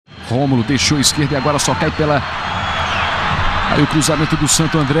Rômulo deixou a esquerda e agora só cai pela... Aí o cruzamento do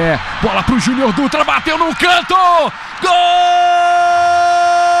Santo André. Bola pro Júnior Dutra, bateu no canto! Gol!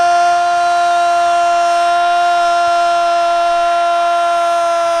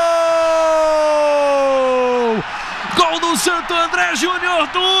 Gol do Santo André, Júnior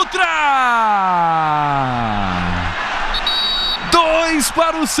Dutra! 2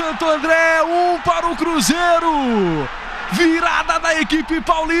 para o Santo André, 1 para o Cruzeiro. Virada da equipe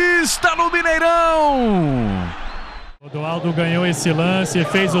paulista no Mineirão. O Dualdo ganhou esse lance,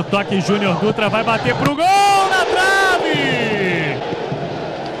 fez o toque, Júnior Dutra vai bater pro gol na trave!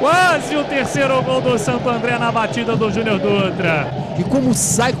 Quase o terceiro gol do Santo André na batida do Júnior Dutra. E como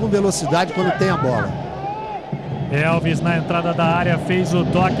sai com velocidade quando tem a bola. Elvis na entrada da área fez o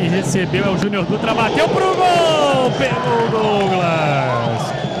toque, recebeu, é o Júnior Dutra, bateu pro gol! Pegou o Douglas.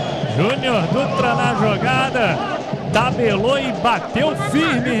 Júnior Dutra na jogada, tabelou e bateu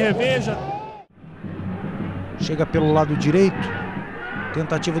firme, reveja. Chega pelo lado direito.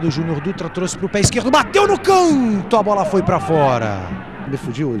 Tentativa do Júnior Dutra, trouxe para o pé esquerdo, bateu no canto, a bola foi para fora. Me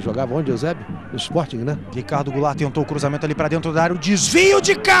fugiu, ele jogava onde, Eusébio? No Sporting, né? Ricardo Goulart tentou o cruzamento ali para dentro da área, o desvio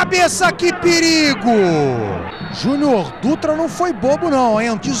de cabeça, que perigo! Júnior Dutra não foi bobo não,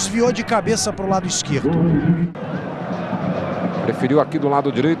 hein? Desviou de cabeça para o lado esquerdo. Preferiu aqui do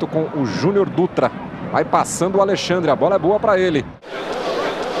lado direito com o Júnior Dutra. Vai passando o Alexandre, a bola é boa para ele.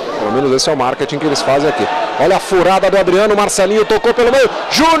 Pelo menos esse é o marketing que eles fazem aqui. Olha a furada do Adriano, Marcelinho tocou pelo meio.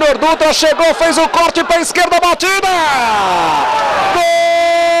 Júnior Dutra chegou, fez o corte para a esquerda, batida!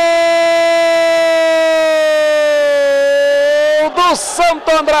 Gol do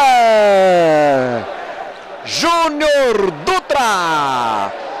Santo André! Júnior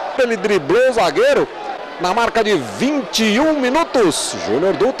Dutra! Ele driblou o zagueiro na marca de 21 minutos.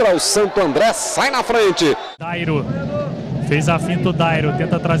 Júnior Dutra, o Santo André sai na frente. Dairo. Fez a finta o Dairo,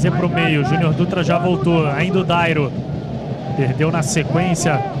 tenta trazer para o meio, Júnior Dutra já voltou, ainda o Dairo. Perdeu na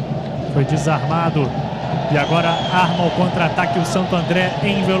sequência, foi desarmado e agora arma o contra-ataque o Santo André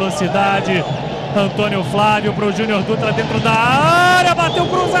em velocidade. Antônio Flávio para o Júnior Dutra dentro da área, bateu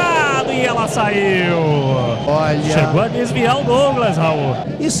cruzado e ela saiu. Olha... Chegou a desviar o Douglas, Raul.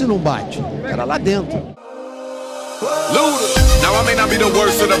 E se não bate? Era lá dentro. Now I may not be the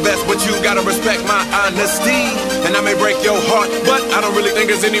worst or the best, but you gotta respect my honesty. And I may break your heart, but I don't really think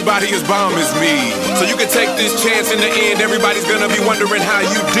there's anybody as bomb as me. So you can take this chance, in the end everybody's gonna be wondering how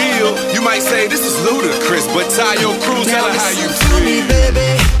you deal. You might say this is ludicrous, but tie your crew, tell her how you feel. Me,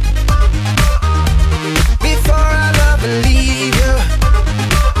 baby, before I love and leave you,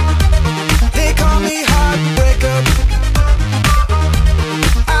 they call me heartbreaker.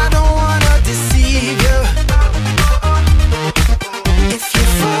 I don't wanna deceive you. If you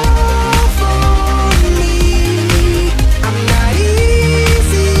fall for me, I'm not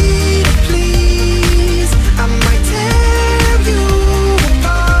easy to please. I might tear you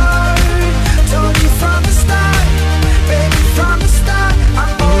apart. Told you from the start, baby, from the start.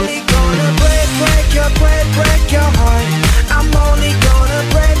 I'm only gonna break your heart. I'm only gonna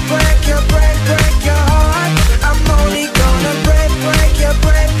break your heart. I'm only gonna break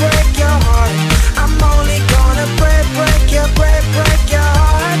your heart. I'm only gonna break your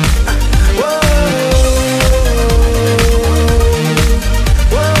heart. Whoa,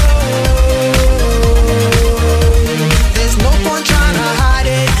 whoa. There's no point trying to hide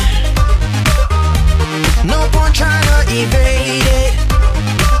it. No point trying to evade it.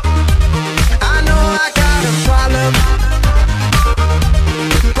 I know I got a problem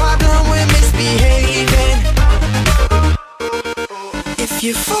with misbehaving. If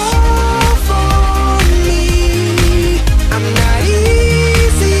you fall for me, I'm not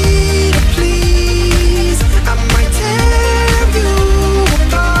easy to please. I might tear you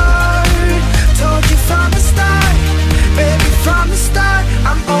apart. Told you from the start, baby, from the start.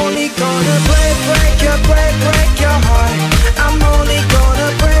 I'm only gonna break your heart. I'm only gonna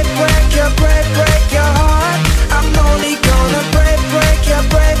break your heart. I'm only gonna break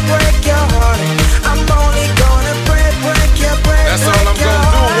your heart. I'm only gonna break your That's all I'm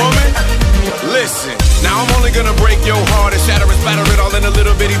gonna do, woman. Listen, now I'm only gonna break your heart and shatter and spatter it all into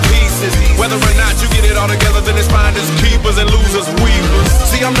little bitty pieces. Whether or not you get it all together, then it's finders, keepers, and losers, weavers.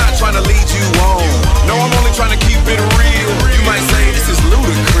 See, I'm not trying to lead you on. No, I'm only trying to keep it real. You might say this is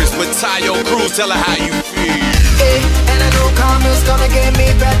ludicrous, but tie your crews, tell her how you feel. And I know karma's gonna get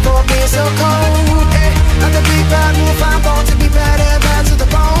me back for being so cold. Not to be bad, move, I'm born to be bad and bad to the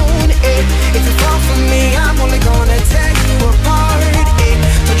bone. If you fall for me, I'm only gonna tear you apart.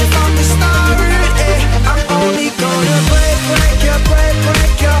 Told you from the start, I'm only gonna break your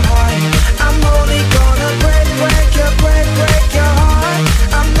heart. I'm only gonna break your heart.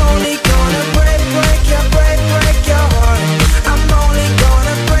 I'm only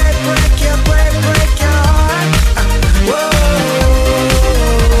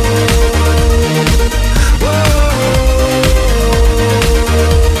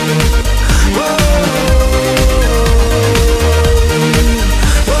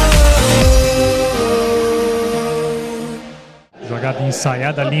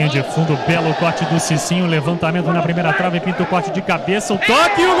Ensaiada a linha de fundo, belo corte do Cicinho, levantamento na primeira trave, pinta o corte de cabeça, o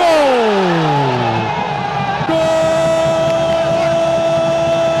toque e o gol!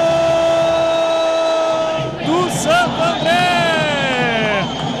 Gol do Santo André!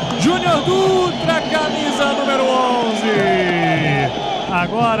 Júnior Dutra, camisa número 11.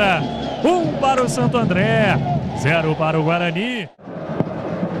 Agora, 1 para o Santo André, 0 para o Guarani.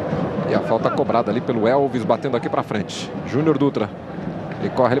 E a falta cobrada ali pelo Elvis, batendo aqui para frente. Júnior Dutra. Ele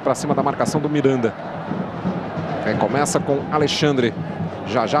corre ali para cima da marcação do Miranda. Aí começa com Alexandre.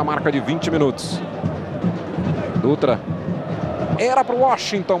 Já a marca de 20 minutos. Dutra. Era para o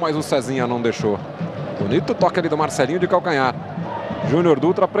Washington, mas o Cezinha não deixou. Bonito toque ali do Marcelinho de calcanhar. Júnior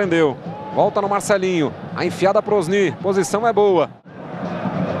Dutra prendeu. Volta no Marcelinho. A enfiada para Osni. Posição é boa.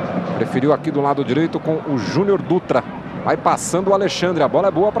 Preferiu aqui do lado direito com o Júnior Dutra. Vai passando o Alexandre, a bola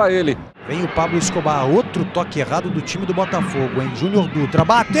é boa para ele. Vem o Pablo Escobar, outro toque errado do time do Botafogo, hein? Júnior Dutra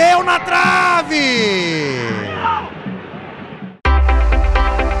bateu na trave!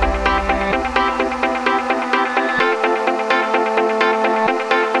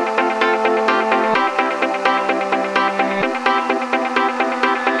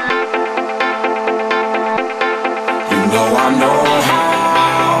 You know I know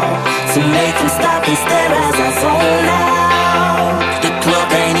how to make them stop and stare as I zone out. The club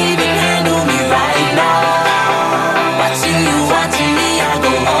can't even handle me right now. Watching me, I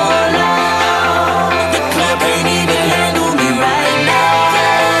go all out. The club can't even handle me right now.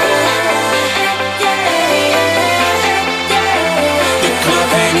 The club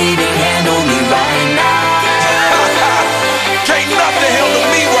can't even handle me right now. Can't nothing handle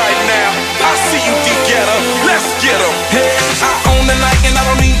me right now. I see you, D-Getter. Let's get 'em. Hey, I own the night and I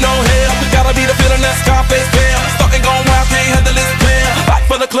don't need no help. Gotta be the feeling that Scarface feel. Starting going wild, can't handle this pair. Fight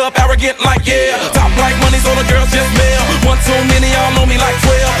for the club, arrogant like yeah. Top like money, so the girls just mail. One too many, y'all know me like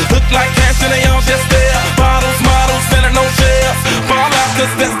 12. Look like cash and they all just there. Bottles, models, selling no shares. Fall out,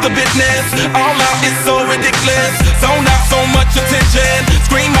 cause that's the business. All out is so ridiculous. Zone out, so much attention.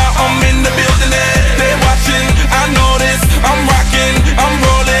 Scream out, I'm in the building. They're watching, I know this. I'm rocking, I'm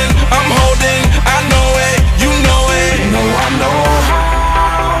rolling, I'm holding. I know it, you know it. You know I know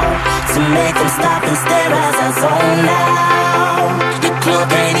how to make them stop and stare as I zone out. The club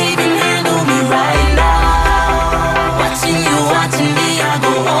can't even handle me right now. Watching me, I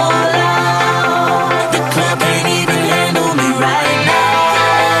go all out. The club can't even handle me right now.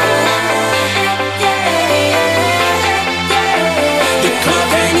 The club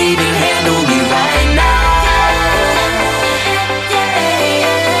can't even handle me right now.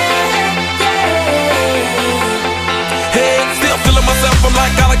 Hey, still feeling myself, I'm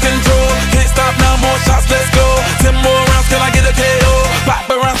like out of control. Can't stop now, more shots, let's go. 10 more rounds till I get a KO.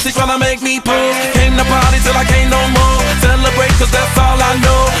 Paparazzi tryna make me pose. Came to party till I can't no more. Celebrate cause that's all I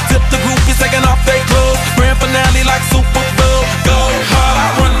know. Tip the groupies taking off their clothes. Grand finale like Super Bowl. Go hard, I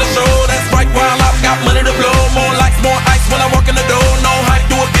run the show. That's right, while I've got money to blow. More lights, more ice when I walk in the door. No hype,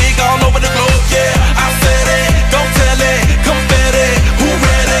 do it big all over the globe. Yeah, I said it, don't tell it. Confetti, who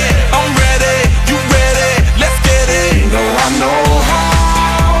ready? I'm ready, you ready? Let's get it. You know I know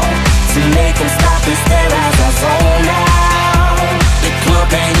how to make them stop and stare as I zone out. The club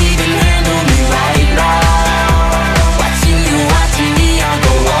can't even handle me right now. Watching me, I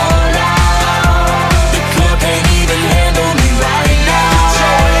go all out. The club can't even handle me right now. Put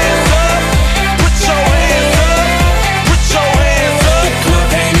your hands up, put your hands up, put your hands up. The club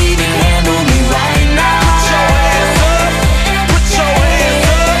can't even handle me right now. Put your hands up, put your hands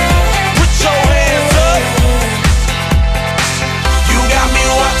up, put your hands up. You got me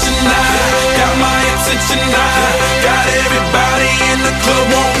watching now, got my attention now. Got everybody in the club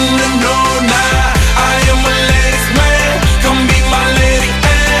wanting to know now. I am a ladies man, come be my lady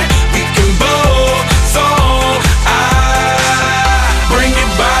and we can both song. Bring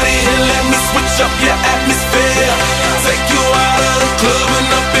your body and let me switch up your atmosphere. Take you out of the club and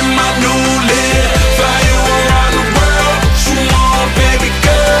up in my new live. Fly you around the world, what you want, baby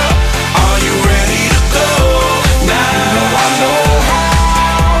girl? Are you ready to go now? I know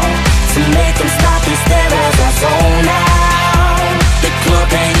how to make them stop and stare as I zone out. The club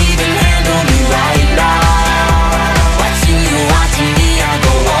can't even handle me right now. Watching me, I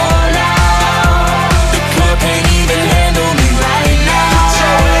go all out. The club can't even handle me right now. Put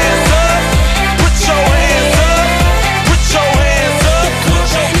your hands up, put your hands up, put your hands up, The club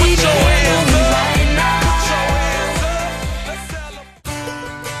can't put even your handle hands me up, right now. put your hands up. Let's celebrate.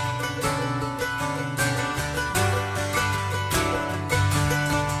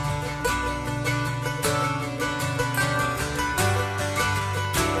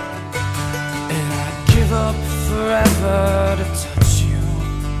 And I'd give up forever to touch you.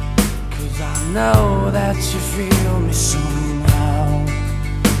 know that you feel me somehow.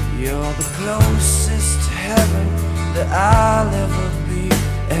 You're the closest to heaven that I'll ever be,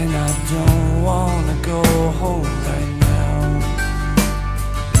 and I don't wanna go home right now.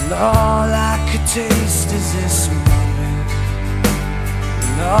 And all I could taste is this moment,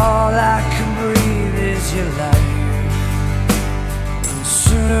 and all I can breathe is your light. And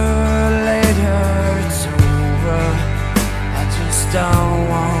sooner or later it's over, I just don't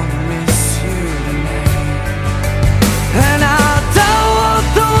wanna miss you tonight. And I don't want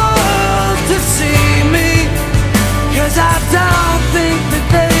the world to see me, 'cause I don't think that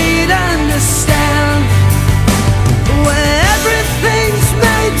they'd understand. When everything's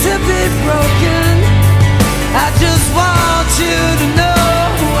made to be broken, I just want you to know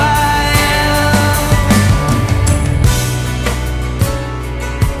who I am.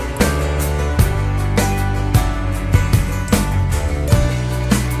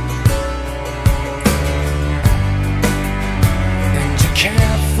 And you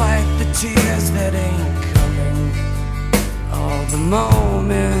can't fight the tears that ain't coming, all the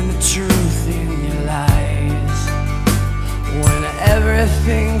moment of truth in your lies. When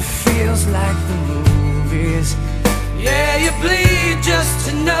everything feels like the movies, yeah, you bleed just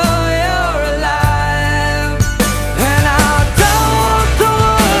to